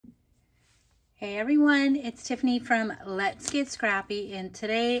Hey everyone, it's Tiffany from Let's Get Scrappy, and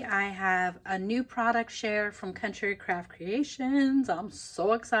today I have a new product share from Country Craft Creations. I'm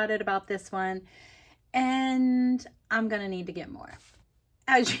so excited about this one, and I'm gonna need to get more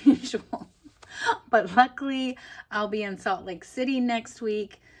as usual. But luckily I'll be in Salt Lake City next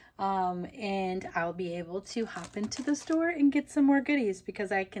week, and I'll be able to hop into the store and get some more goodies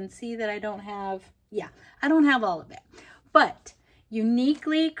because I can see that I don't have all of it. But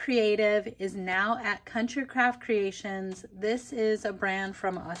Uniquely Creative is now at Country Craft Creations. This is a brand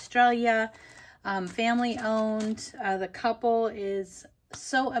from Australia, family owned. The couple is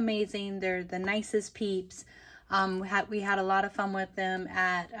so amazing. They're the nicest peeps. We had a lot of fun with them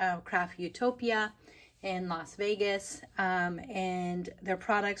at Craft Utopia in Las Vegas, and their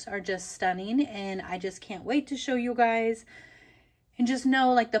products are just stunning, and I just can't wait to show you guys and just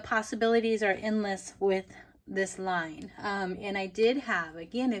know like the possibilities are endless with this line. And I did have,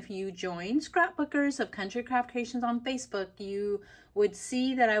 again, if you join Scrapbookers of Country Craft Creations on Facebook, you would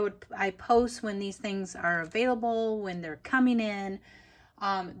see that I post when these things are available, when they're coming in.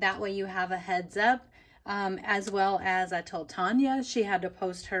 That way you have a heads up. As well as I told Tanya she had to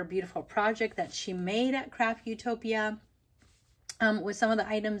post her beautiful project that she made at Craft Utopia with some of the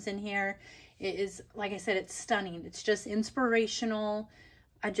items in here. It is, like I said, it's stunning. It's just inspirational.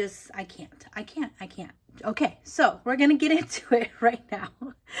 I can't. Okay, so we're gonna get into it right now.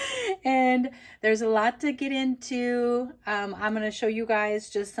 And there's a lot to get into. I'm gonna show you guys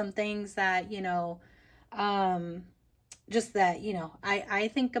just some things that, I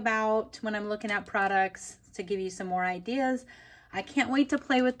think about when I'm looking at products to give you some more ideas. I can't wait to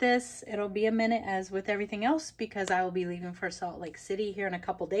play with this. It'll be a minute as with everything else because I will be leaving for Salt Lake City here in a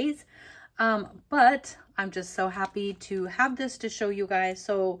couple days. But I'm just so happy to have this to show you guys.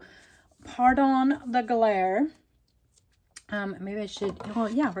 So pardon the glare. Maybe I should, well,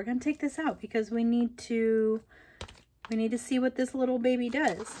 yeah, we're going to take this out because we need to see what this little baby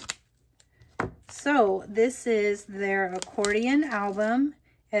does. So this is their accordion album.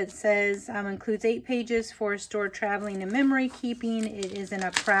 It says, includes 8 pages for store traveling and memory keeping. It is in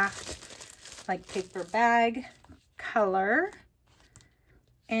a craft, like paper bag color.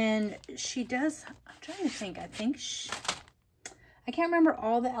 And she does, I'm trying to think, I can't remember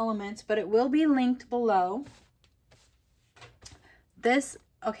all the elements, but it will be linked below. This,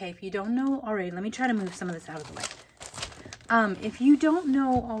 okay, if you don't know already, let me try to move some of this out of the way. If you don't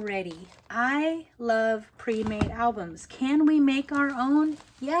know already, I love pre-made albums. Can we make our own?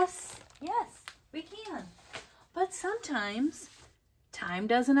 Yes, we can. But sometimes time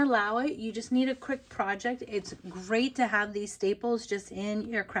doesn't allow it. You just need a quick project. It's great to have these staples just in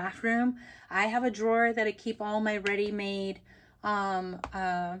your craft room. I have a drawer that I keep all my ready-made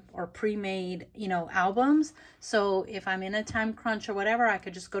or pre-made, albums. So if I'm in a time crunch or whatever, I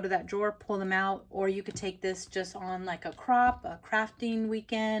could just go to that drawer, pull them out, or you could take this just on like a crafting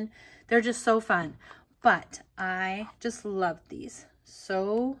weekend. They're just so fun. But I just love these.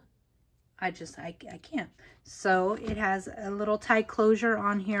 So I can't. So it has a little tie closure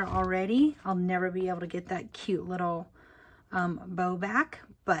on here already. I'll never be able to get that cute little bow back,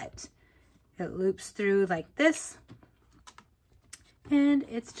 but it loops through like this. And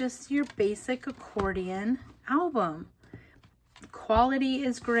it's just your basic accordion album. Quality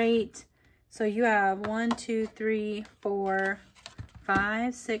is great. So you have 1, 2, 3, 4,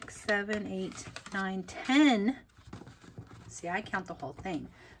 5, 6, 7, 8, 9, 10. See, I count the whole thing.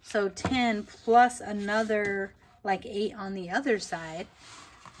 So 10 plus another like 8 on the other side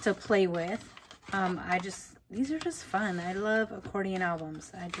to play with. These are just fun. I love accordion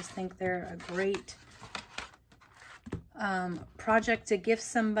albums. I just think they're a great project to gift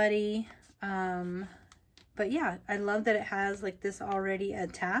somebody. But yeah, I love that it has like this already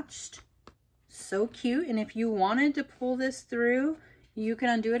attached. So cute. And if you wanted to pull this through, you can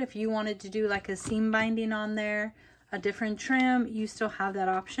undo it. If you wanted to do like a seam binding on there, a different trim, you still have that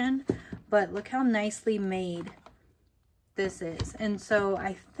option. But look how nicely made this is. And so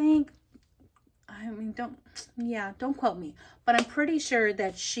I think, don't quote me, but I'm pretty sure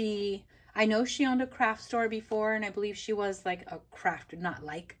that I know she owned a craft store before, and I believe she was like a crafter,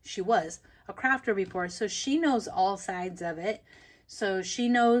 she was a crafter before. So she knows all sides of it. So she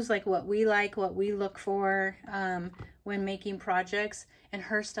knows like what we look for when making projects. And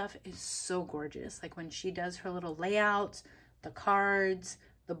her stuff is so gorgeous. Like when she does her little layouts, the cards,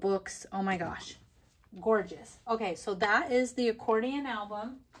 the books, oh my gosh, gorgeous. Okay, so that is the accordion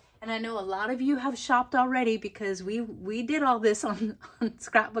album. And I know a lot of you have shopped already because we did all this on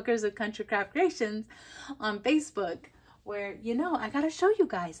Scrapbookers of Country Craft Creations on Facebook, where, I got to show you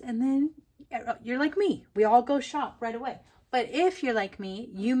guys. And then you're like me. We all go shop right away. But if you're like me,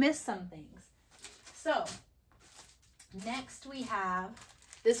 you miss some things. So next we have,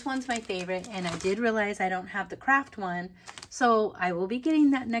 this one's my favorite, and I did realize I don't have the craft one, so I will be getting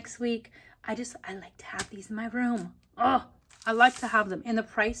that next week. I like to have these in my room. Oh, I like to have them, and the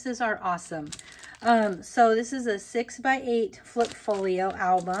prices are awesome. So this is a 6x8 flip folio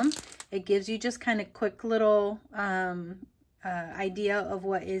album. It gives you just kind of quick little idea of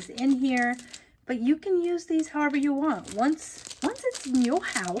what is in here, but you can use these however you want. Once it's in your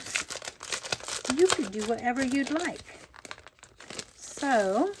house, you could do whatever you'd like.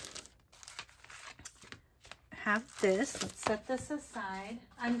 So have this. Let's set this aside.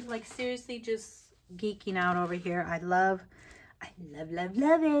 I'm like seriously just geeking out over here. I love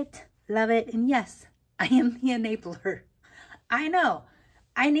it. Love it. And yes, I am the enabler. I know.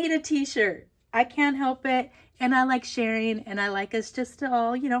 I need a t-shirt. I can't help it. And I like sharing, and I like us just to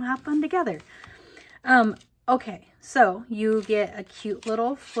all, you know, have fun together. Okay, so you get a cute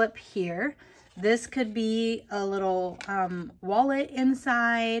little flip here. This could be a little wallet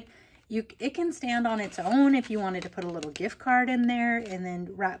inside. It can stand on its own if you wanted to put a little gift card in there and then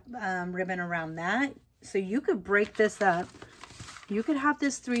wrap ribbon around that. So you could break this up. You could have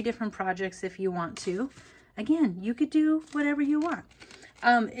this 3 different projects if you want to. Again, you could do whatever you want.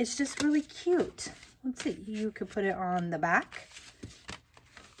 It's just really cute. Let's see, you could put it on the back.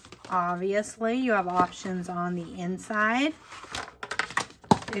 Obviously, you have options on the inside.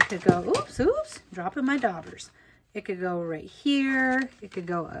 It could go, oops, dropping my daughters. It could go right here. It could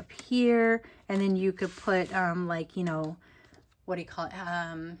go up here. And then you could put, like, you know, what do you call it?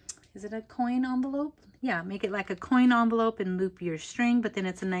 Is it a coin envelope? Yeah, make it like a coin envelope and loop your string, but then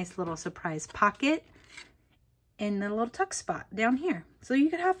it's a nice little surprise pocket and a little tuck spot down here. So you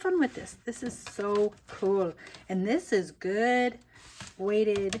could have fun with this. This is so cool. And this is good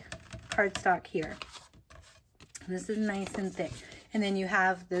weighted cardstock here. This is nice and thick. And then you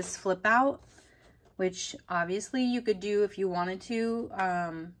have this flip out, which obviously you could do if you wanted to,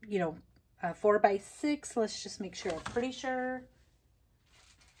 you know, 4x6. Let's just make sure. I'm pretty sure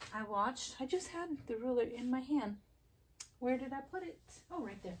I just had the ruler in my hand. Where did I put it? Oh,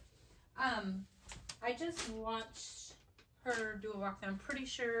 right there. I just watched her do a walkthrough. I'm pretty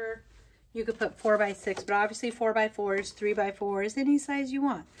sure you could put 4x6, but obviously 4x4s, 3x4s, any size you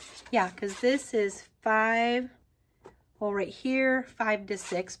want. Yeah, because this is 5, well, right here, 5 to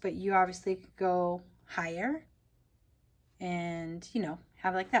 6, but you obviously could go higher and, you know,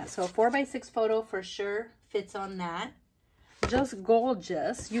 have like that. So a 4x6 photo for sure fits on that. Just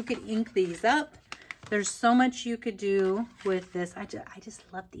gorgeous. You could ink these up. There's so much you could do with this. I just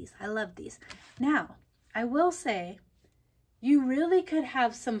love these. I love these. Now, I will say, you really could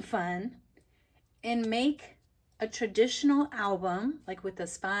have some fun and make a traditional album, like with a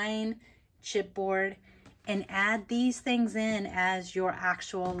spine, chipboard, and add these things in as your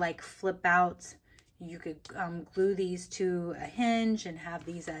actual like flip outs. You could glue these to a hinge and have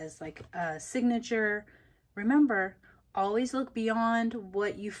these as like a signature. Remember, always look beyond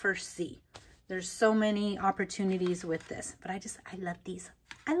what you first see. There's so many opportunities with this, but I love these.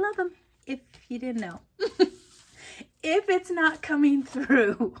 I love them, if you didn't know. If it's not coming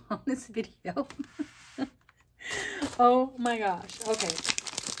through on this video. Oh my gosh. Okay.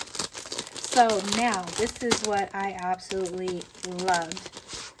 So now this is what I absolutely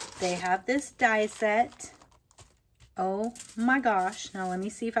loved. They have this die set. Oh my gosh. Now let me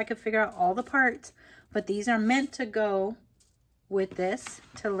see if I can figure out all the parts, but these are meant to go with this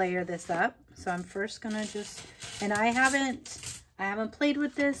to layer this up. So I'm first gonna just, and I haven't played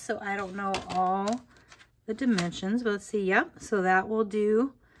with this, so I don't know all the dimensions, but let's see. Yep, so that will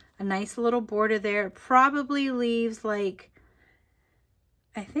do a nice little border there. It probably leaves like,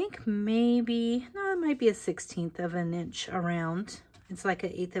 I think maybe, no, it might be a 1/16 of an inch around. It's like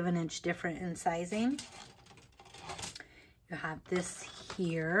an 1/8 of an inch different in sizing. You have this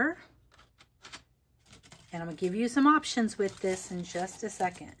here. And I'm gonna give you some options with this in just a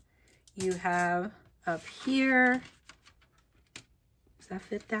second. You have up here, does that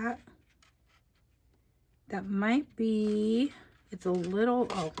fit that? That might be, it's a little,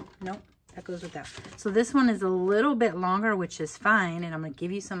 oh, no, that goes with that. So this one is a little bit longer, which is fine, and I'm gonna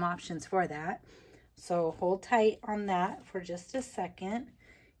give you some options for that. So hold tight on that for just a second.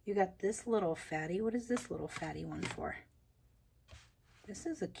 You got this little fatty. What is this little fatty one for? This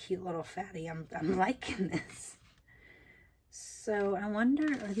is a cute little fatty. I'm liking this. So I wonder,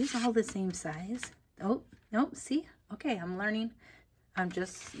 are these all the same size? Oh, no, see? Okay, I'm learning.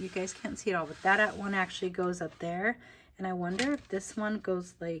 You guys can't see it all, but that one actually goes up there. And I wonder if this one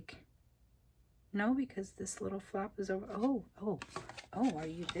goes like, no, because this little flap is over. Oh, are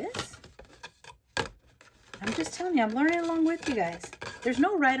you this? I'm just telling you, I'm learning along with you guys. There's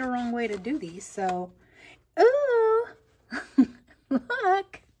no right or wrong way to do these, so... Ooh!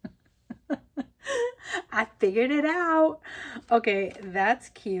 Look! I figured it out. Okay, that's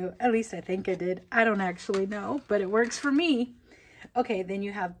cute. At least I think I did. I don't actually know, but it works for me. Okay, then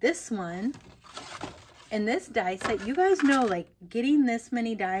you have this one. And this die set, you guys know, like, getting this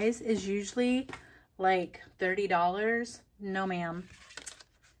many dies is usually like $30. No, ma'am.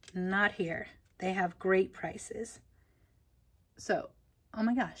 Not here. They have great prices. So, oh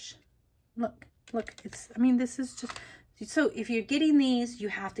my gosh. Look, it's, I mean, this is just, so if you're getting these, you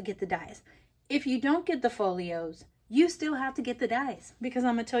have to get the dies. If you don't get the folios, you still have to get the dies, because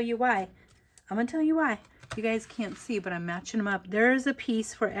I'm going to tell you why. I'm going to tell you why. You guys can't see, but I'm matching them up. There's a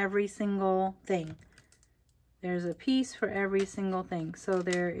piece for every single thing. There's a piece for every single thing. So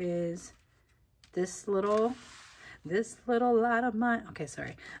there is this little lot of mine. Okay,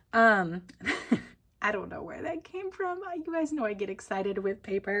 sorry. I don't know where that came from. You guys know I get excited with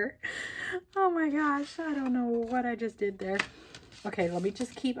paper. Oh my gosh, I don't know what I just did there. Okay, let me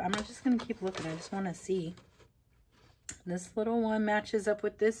just keep, I'm just gonna keep looking. I just wanna see. This little one matches up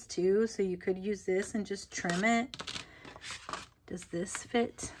with this too, so you could use this and just trim it. Does this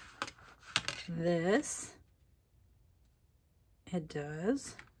fit this? It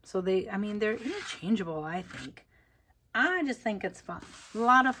does. So they, I mean, they're interchangeable, I think. I just think it's fun. A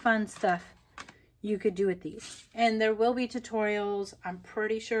lot of fun stuff you could do with these. And there will be tutorials. I'm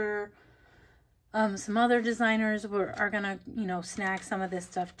pretty sure some other designers are gonna, you know, snag some of this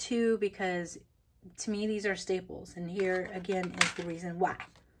stuff too, because to me, these are staples. And here again is the reason why.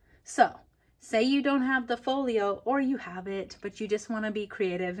 So say you don't have the folio, or you have it, but you just want to be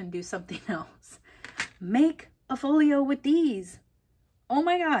creative and do something else. Make a folio with these. Oh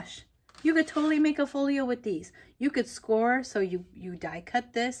my gosh. You could totally make a folio with these. You could score, so you die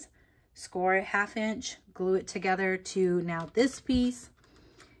cut this, score it 1/2 inch, glue it together to now this piece.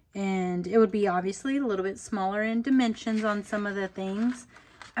 And it would be obviously a little bit smaller in dimensions on some of the things.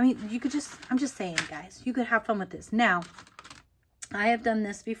 I mean, you could just, I'm just saying, guys, you could have fun with this. Now, I have done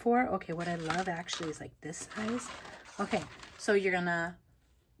this before. Okay, what I love actually is like this size. Okay, so you're gonna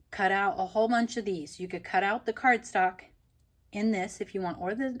cut out a whole bunch of these. You could cut out the cardstock in this if you want,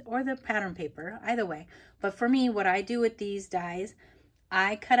 or the pattern paper, either way. But for me, what I do with these dies,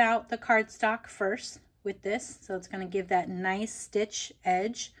 I cut out the cardstock first with this, so it's going to give that nice stitch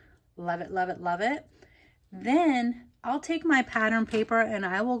edge. Love it, love it, love it. Then I'll take my pattern paper and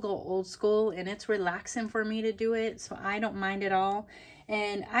I will go old school, and it's relaxing for me to do it, so I don't mind at all.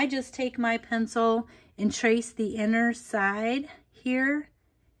 And I just take my pencil and trace the inner side here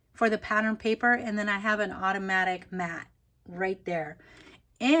for the pattern paper, and then I have an automatic mat right there.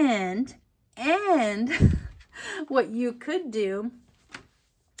 And what you could do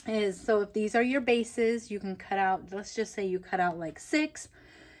is, so if these are your bases, you can cut out, let's just say you cut out like six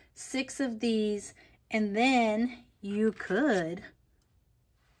of these, and then you could,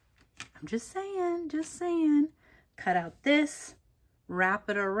 I'm just saying, cut out this, wrap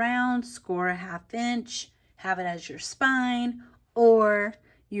it around, score a 1/2 inch, have it as your spine, or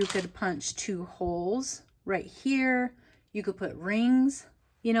you could punch 2 holes right here. You could put rings,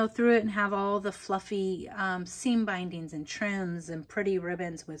 you know, through it and have all the fluffy seam bindings and trims and pretty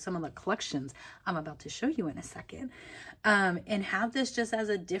ribbons with some of the collections I'm about to show you in a second. And have this just as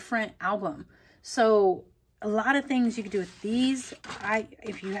a different album. So a lot of things you could do with these.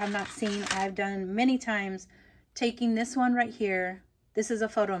 If you have not seen, I've done many times taking this one right here. This is a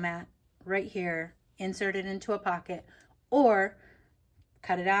photo mat right here, insert it into a pocket, or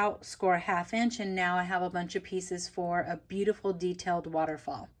cut it out, score a 1/2 inch, and now I have a bunch of pieces for a beautiful detailed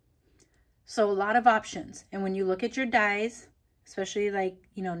waterfall. So a lot of options. And when you look at your dies, especially like,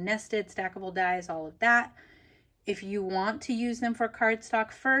 you know, nested, stackable dies, all of that, if you want to use them for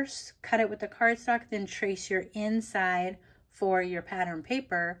cardstock first, cut it with the cardstock, then trace your inside for your pattern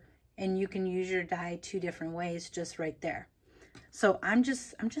paper, and you can use your die 2 different ways just right there. So I'm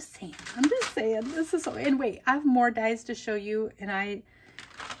just saying, this is so, and wait, I have more dies to show you, and I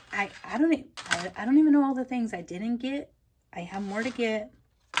don't even know all the things I didn't get. I have more to get.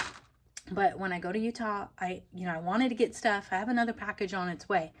 But when I go to Utah, I wanted to get stuff. I have another package on its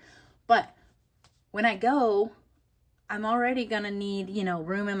way. But when I go, I'm already going to need, you know,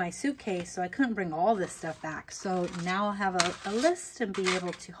 room in my suitcase. So I couldn't bring all this stuff back. So now I'll have a list and be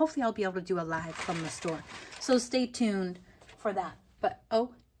able to, hopefully I'll be able to do a live from the store. So stay tuned for that. But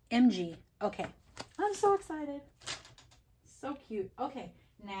OMG. Okay. I'm so excited. So cute. Okay.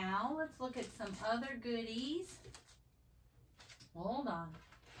 Now, let's look at some other goodies. Hold on.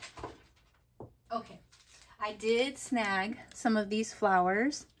 Okay. I did snag some of these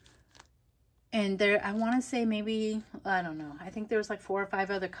flowers. And there, I want to say maybe, I don't know, I think there was like 4 or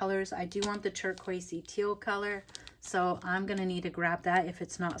 5 other colors. I do want the turquoisey teal color, so I'm going to need to grab that if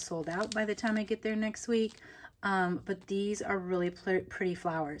it's not sold out by the time I get there next week. But these are really pretty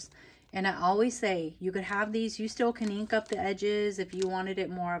flowers. And I always say, you could have these, you still can ink up the edges if you wanted it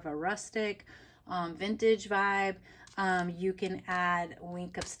more of a rustic, vintage vibe. You can add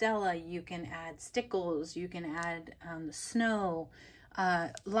Wink of Stella, you can add stickles, you can add snow.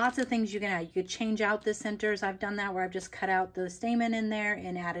 Lots of things you can add. You could change out the centers. I've done that where I've just cut out the stamen in there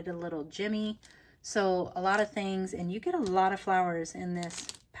and added a little jimmy. So a lot of things, and you get a lot of flowers in this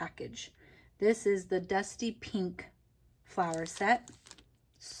package. This is the Dusty Pink flower set.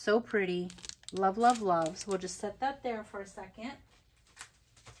 So pretty. Love, love, love. So we'll just set that there for a second.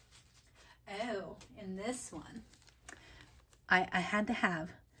 Oh, and this one I had to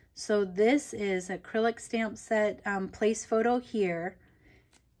have. So this is acrylic stamp set, place photo here.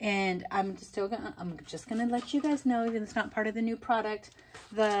 And I'm just gonna let you guys know, even if it's not part of the new product,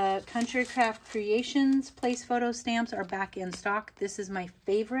 the Country Craft Creations place photo stamps are back in stock. This is my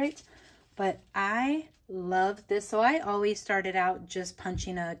favorite, but I love this. So I always started out just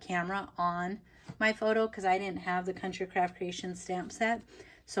punching a camera on my photo because I didn't have the Country Craft Creations stamp set.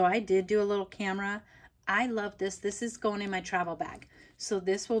 So I did do a little camera. I love this. This is going in my travel bag. So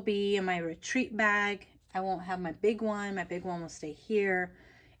this will be in my retreat bag. I won't have my big one. My big one will stay here.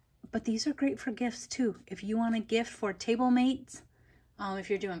 But these are great for gifts too. If you want a gift for table mates, if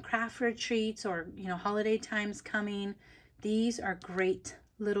you're doing craft retreats or, you know, holiday times coming, these are great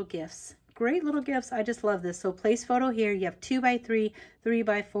little gifts. Great little gifts. I just love this. So place photo here. You have 2x3,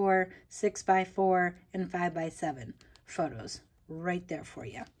 3x4, 6x4, and 5x7 photos right there for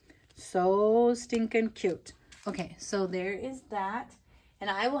you. So stinking cute. Okay, so there is that. And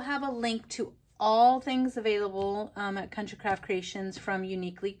I will have a link to all things available at Country Craft Creations from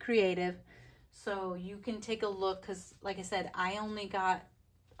Uniquely Creative. So you can take a look because, like I said, I only got,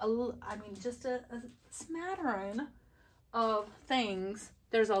 just a smattering of things.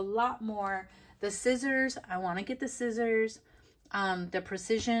 There's a lot more. The scissors, I want to get the scissors. The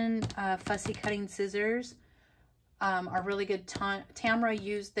precision fussy cutting scissors are really good. Tamara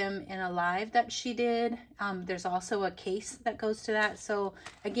used them in a live that she did. There's also a case that goes to that. So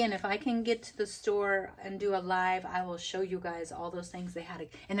again, if I can get to the store and do a live, I will show you guys all those things they had.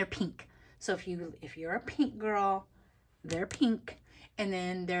 And they're pink. So if you're a pink girl, they're pink. And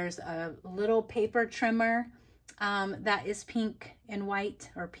then there's a little paper trimmer that is pink and white,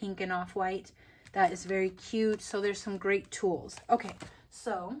 or pink and off-white. That is very cute. So there's some great tools. Okay,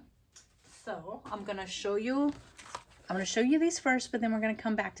 so I'm going to show you these first, but then we're going to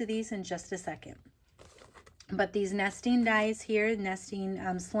come back to these in just a second. But these nesting dies here, nesting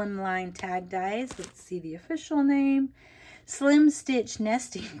slimline tag dies. Let's see the official name. Slim Stitch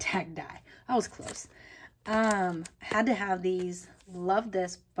nesting tag die. I was close. Had to have these. Love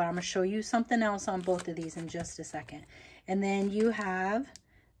this, but I'm going to show you something else on both of these in just a second. And then you have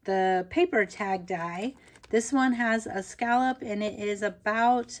the paper tag die. This one has a scallop and it is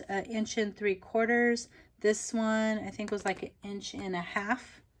about 1.75 inches. This one, I think, was like 1.5 inches. Let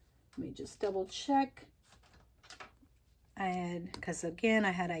me just double check. Because again,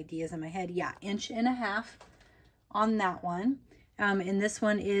 I had ideas in my head. Yeah, 1.5 inches on that one. And this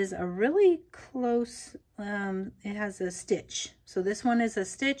one is a really close, it has a stitch. So this one is a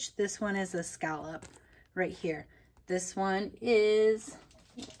stitch. This one is a scallop right here. This one is,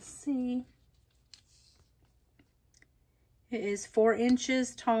 let's see. It is 4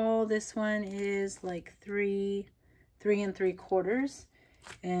 inches tall. This one is like 3 3¾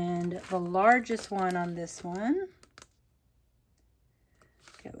 and the largest one on this one,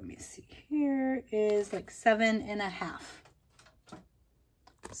 okay, let me see here, is like 7.5.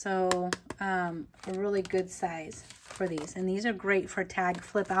 So a really good size for these, and these are great for tag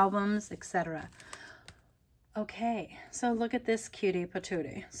flip albums, etc. Okay, so look at this cutie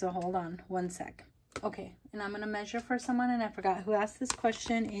patootie. So hold on one sec. Okay, and I'm going to measure for someone, and I forgot who asked this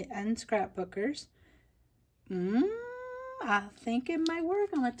question, and scrapbookers. I think it might work.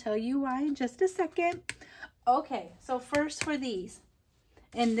 I'm going to tell you why in just a second. Okay, so first for these,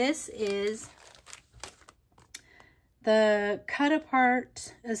 and this is the Cut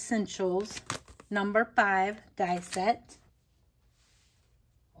Apart Essentials number 5 die set.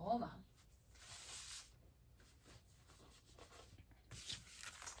 Hold on.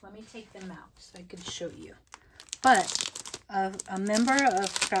 Let me take them out so I can show you. But a member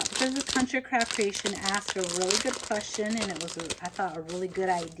of Scrapbookers of Country Craft Creation asked a really good question, and it was, I thought, a really good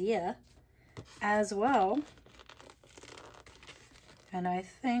idea as well. And I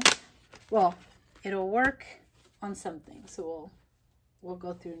think, well, it'll work on something. So we'll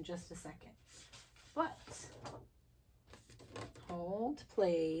go through in just a second. But hold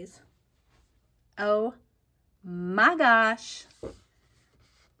please. Oh my gosh,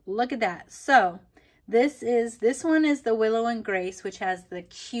 look at that. So this one is the Willow and Grace, which has the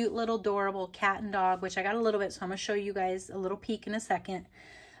cute little adorable cat and dog, which I got a little bit, so I'm gonna show you guys a little peek in a second.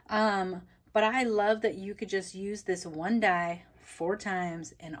 But I love that you could just use this one die 4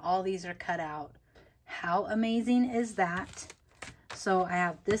 times and all these are cut out. How amazing is that? So I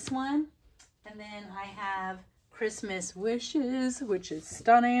have this one, and then I have Christmas Wishes, which is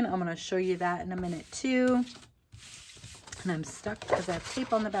stunning. I'm going to show you that in a minute too. And I'm stuck because I have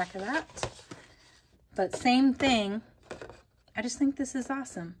tape on the back of that. But same thing. I just think this is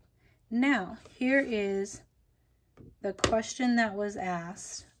awesome. Now, here is the question that was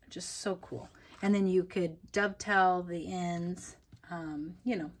asked. Just so cool. And then you could dovetail the ends,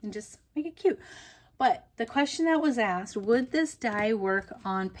 you know, and just make it cute. But the question that was asked, would this die work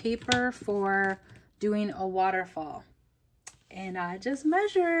on paper for doing a waterfall? And I just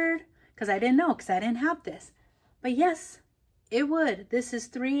measured because I didn't know, because I didn't have this. But yes, it would. This is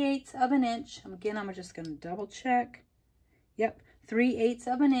 3/8 of an inch. Again, I'm just going to double check. Yep, 3/8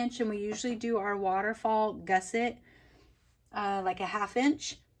 of an inch. And we usually do our waterfall gusset like a 1/2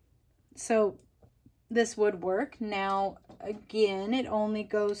 inch. So this would work. Now, again, it only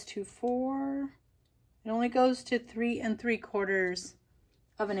goes to 4. It only goes to 3 3/4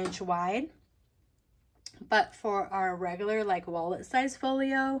 of an inch wide. But for our regular, like wallet size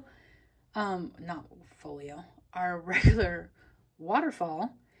folio, not folio, our regular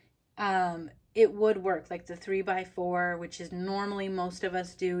waterfall, it would work like the 3x4, which is normally most of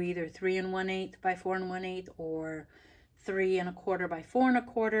us do either 3 1/8 by 4 1/8 or 3 1/4 by 4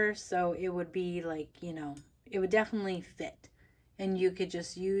 1/4. So it would be like, you know, it would definitely fit. And you could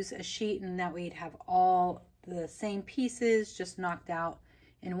just use a sheet, and that way you'd have all the same pieces just knocked out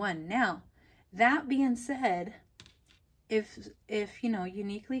in one. Now, that being said, if you know,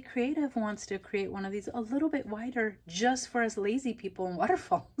 Uniquely Creative wants to create one of these a little bit wider just for us lazy people in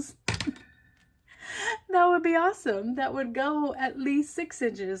waterfalls, that would be awesome. That would go at least 6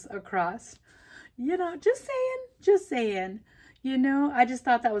 inches across. You know, just saying. You know, I just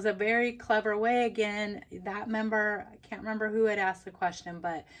thought that was a very clever way. Again, that member, I can't remember who had asked the question,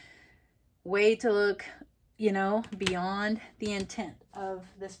 but way to look, you know, beyond the intent of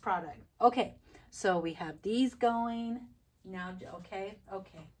this product. Okay, so we have these going. Now, okay,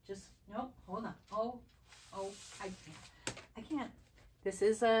 just, nope, hold on. Oh, I can't. This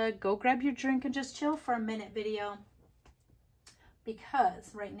is a go grab your drink and just chill for a minute video.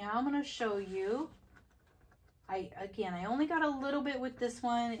 Because right now I'm going to show you. Again, I only got a little bit with this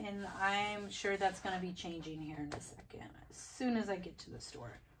one, and I'm sure that's going to be changing here in a second as soon as I get to the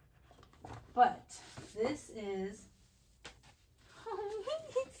store. But this is,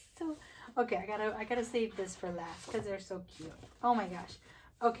 so, okay, I gotta save this for last because they're so cute. Oh my gosh.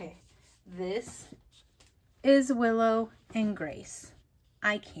 Okay, this is Willow and Grace.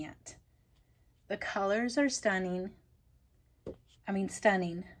 I can't. The colors are stunning. I mean,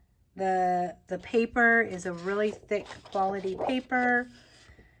 stunning. The paper is a really thick quality paper.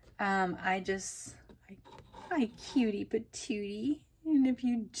 I cutie patootie. And if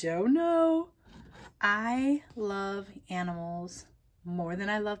you don't know, I love animals more than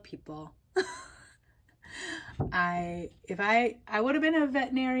I love people. I would have been a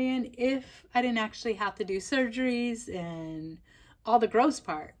veterinarian if I didn't actually have to do surgeries and all the gross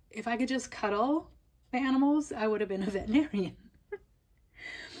part. If I could just cuddle the animals, I would have been a veterinarian.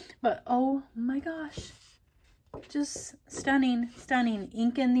 But oh my gosh, just stunning, stunning.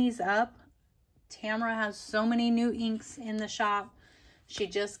 Inking these up. Tamara has so many new inks in the shop. She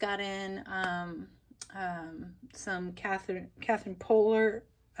just got in some Catherine Polar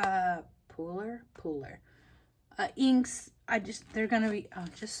inks. They're gonna be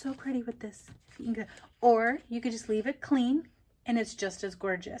just so pretty with this. Or you could just leave it clean and it's just as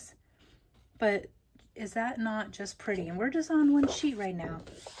gorgeous. But is that not just pretty? And we're just on one sheet right now.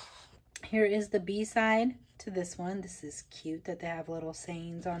 Here is the B side to this one. This is cute that they have little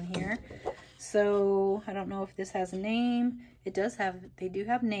sayings on here. So I don't know if this has a name. It does have, they do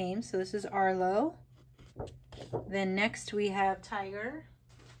have names. So this is Arlo. Then next we have Tiger.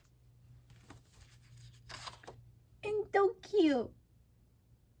 And so cute.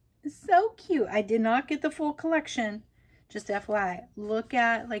 So cute. I did not get the full collection. Just FYI. Look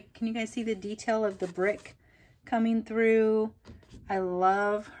at, like, can you guys see the detail of the brick coming through? I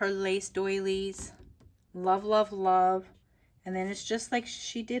love her lace doilies. Love, love, love. And then it's just like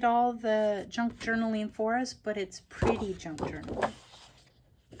she did all the junk journaling for us, but it's pretty junk journaling.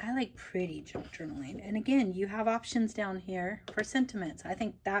 I like pretty junk journaling. And again, you have options down here for sentiments. I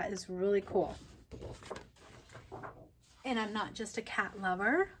think that is really cool. And I'm not just a cat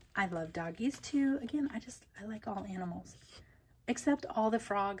lover. I love doggies too. Again, I like all animals. Except all the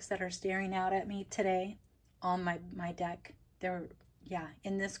frogs that are staring out at me today on my deck. They're, yeah,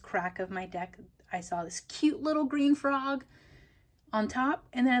 in this crack of my deck, I saw this cute little green frog on top,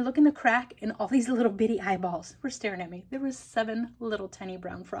 and then I look in the crack and all these little bitty eyeballs were staring at me. There was 7 little tiny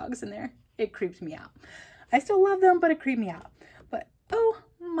brown frogs in there. It creeps me out. I still love them, but it creeped me out. But oh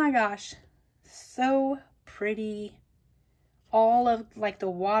my gosh, so pretty. All of like the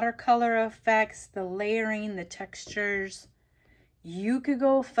watercolor effects, the layering, the textures. You could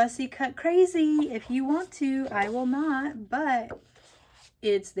go fussy cut crazy if you want to. I will not, but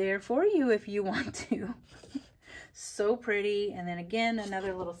it's there for you if you want to. So pretty. And then again,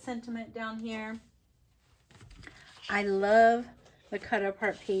 another little sentiment down here. I love the cut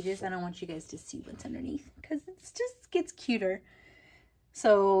apart pages. I don't want you guys to see what's underneath because it just gets cuter.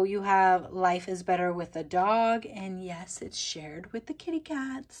 So you have life is better with a dog, and yes, it's shared with the kitty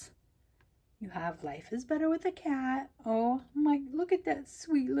cats. You have life is better with a cat. Oh my, look at that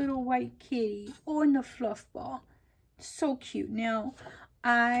sweet little white kitty. Oh, and the fluff ball. So cute. Now,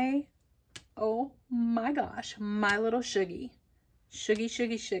 oh my gosh, my little Shuggy.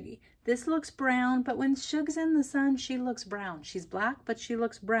 Shuggy. This looks brown, but when Shug's in the sun, she looks brown. She's black, but she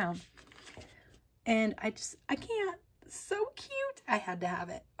looks brown. And I can't. So cute. I had to have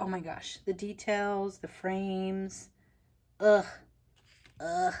it. Oh my gosh. The details, the frames. Ugh,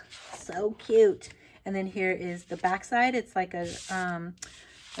 so cute. And then here is the back side. It's like a,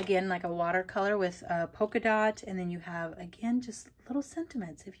 again, like a watercolor with a polka dot. And then you have, again, just little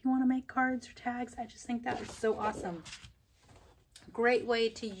sentiments. If you want to make cards or tags, I just think that is so awesome. Great way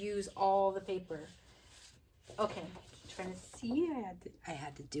to use all the paper. Okay, trying to see. I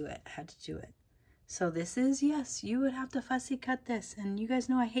had to do it. So this is, yes, you would have to fussy cut this. And you guys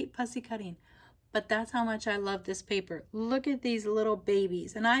know I hate fussy cutting. But that's how much I love this paper. Look at these little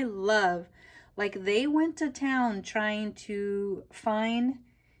babies. And I love, like, they went to town trying to find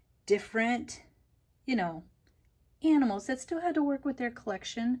different, you know, animals that still had to work with their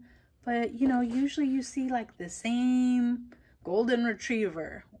collection. But, you know, usually you see, like, the same golden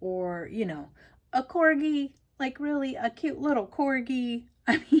retriever or, you know, a corgi. Like, really, a cute little corgi.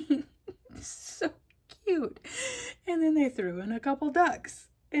 I mean, so cute. And then they threw in a couple ducks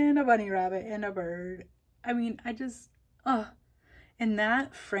and a bunny rabbit and a bird. I mean, I just, and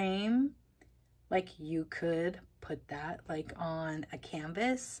that frame, like, you could put that like on a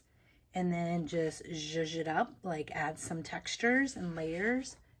canvas and then just zhuzh it up, like add some textures and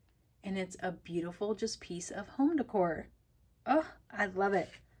layers, and it's a beautiful just piece of home decor. Oh, I love it.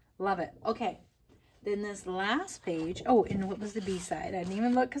 Okay. Then this last page, oh, and what was the B-side? I didn't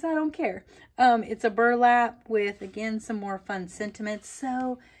even look because I don't care. It's a burlap with, again, some more fun sentiments.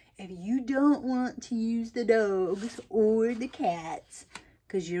 So if you don't want to use the dogs or the cats,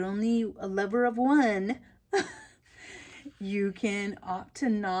 because you're only a lover of one, you can opt to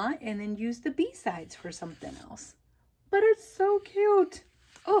not and then use the B-sides for something else. But it's so cute.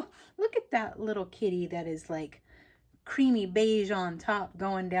 Oh, look at that little kitty that is like creamy beige on top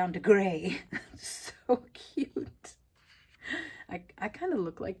going down to gray. So cute. I kind of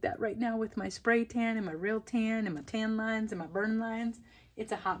look like that right now with my spray tan and my real tan and my tan lines and my burn lines.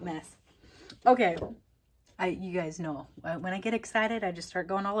 It's a hot mess. Okay, you guys know when I get excited, I just start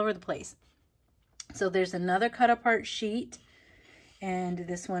going all over the place. So there's another cut apart sheet, and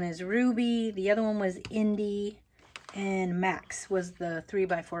this one is Ruby. The other one was Indy, and Max was the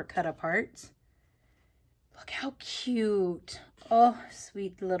 3x4 cut aparts. Look how cute. Oh,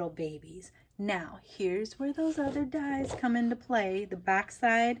 sweet little babies. Now, here's where those other dies come into play. The back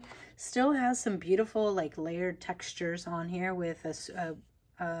side still has some beautiful, like, layered textures on here with a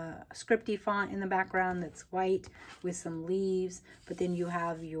scripty font in the background that's white with some leaves. But then you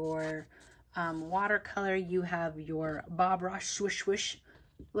have your watercolor. You have your Bob Ross swish swish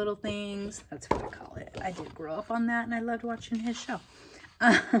little things. That's what I call it. I did grow up on that, and I loved watching his show.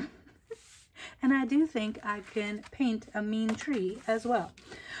 And I do think I can paint a mean tree as well.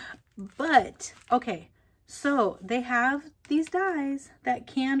 But, okay, so they have these dies that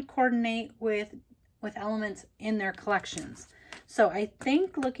can coordinate with elements in their collections. So I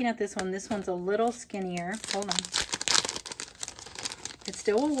think looking at this one's a little skinnier. Hold on. It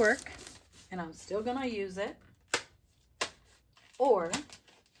still will work, and I'm still going to use it. Or,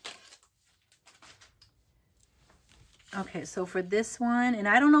 okay, so for this one, and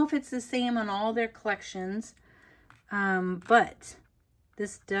I don't know if it's the same on all their collections, but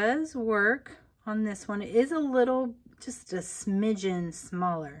this does work on this one. It is a little, just a smidgen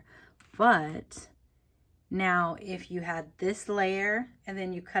smaller, but Now, if you had this layer and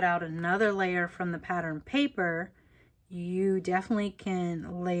then you cut out another layer from the pattern paper, you definitely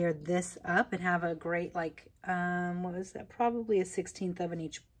can layer this up and have a great, like, what is that? Probably a 1/16 of an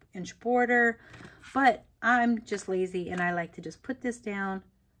inch border. But I'm just lazy and I like to just put this down,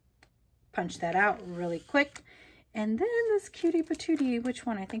 punch that out really quick. And then this cutie patootie, which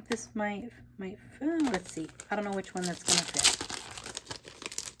one? I think this might let's see. I don't know which one that's gonna fit.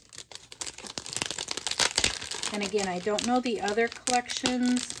 And again, I don't know the other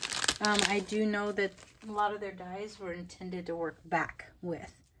collections. I do know that a lot of their dies were intended to work back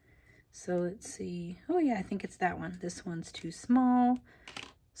with. So let's see. Oh yeah, I think it's that one. This one's too small.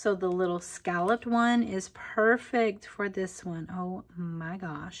 So the little scalloped one is perfect for this one. Oh my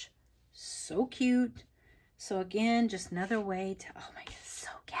gosh. So cute. So again, just another way to, oh my God, so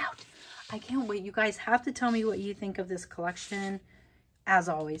cute. I can't wait. You guys have to tell me what you think of this collection. As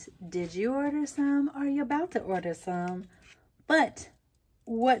always, did you order some? Are you about to order some? But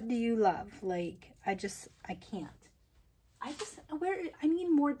what do you love? Like, I can't. I need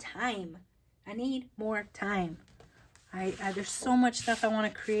more time. I need more time. There's so much stuff I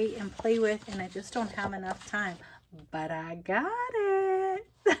want to create and play with, and I just don't have enough time. But I got it.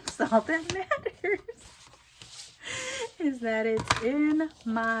 That's all that matters. Is that it's in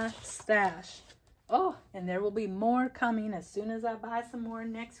my stash. Oh, and there will be more coming as soon as I buy some more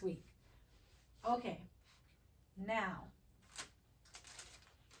next week. Okay, now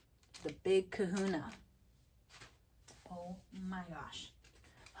the big kahuna. Oh my gosh.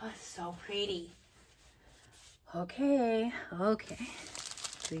 Oh, it's so pretty. Okay.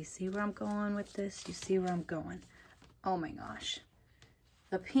 So you see where I'm going with this? You see where I'm going? Oh my gosh.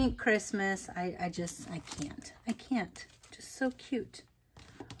 The pink Christmas, I can't. Just so cute.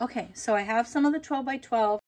 Okay, so I have some of the 12 by 12.